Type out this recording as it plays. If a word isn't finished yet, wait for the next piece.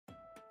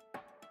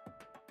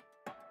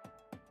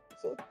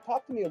So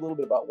talk to me a little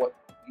bit about what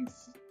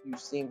you've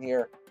seen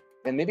here,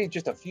 and maybe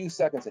just a few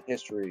seconds of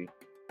history.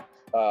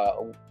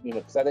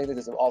 Because I think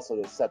this is also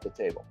to set the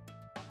table.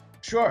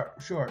 Sure.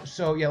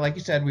 So yeah, like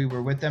you said, we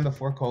were with them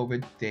before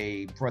COVID.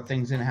 They brought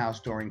things in-house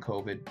during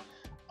COVID.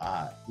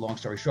 Long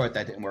story short,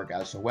 that didn't work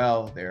out so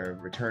well. Their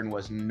return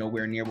was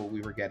nowhere near what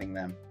we were getting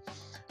them.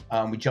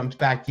 We jumped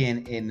back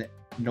in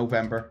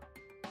November,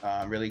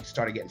 really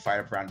started getting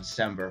fired up around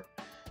December.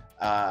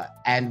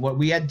 And what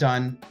we had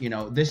done,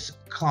 this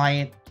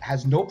client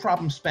has no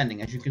problem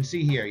spending. As you can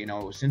see here,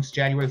 since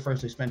January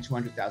 1st, they spent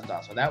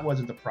 $200,000. So that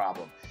wasn't the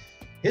problem.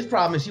 His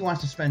problem is he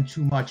wants to spend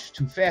too much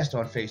too fast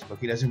on Facebook.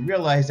 He doesn't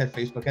realize that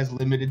Facebook has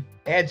limited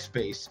ad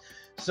space.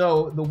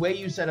 So the way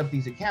you set up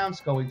these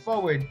accounts going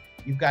forward,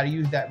 you've got to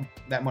use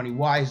that money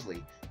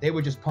wisely. They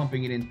were just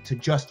pumping it into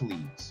just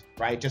leads,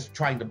 right? Just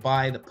trying to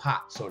buy the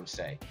pot, so to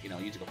say,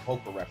 using a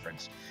poker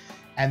reference.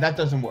 And that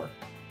doesn't work.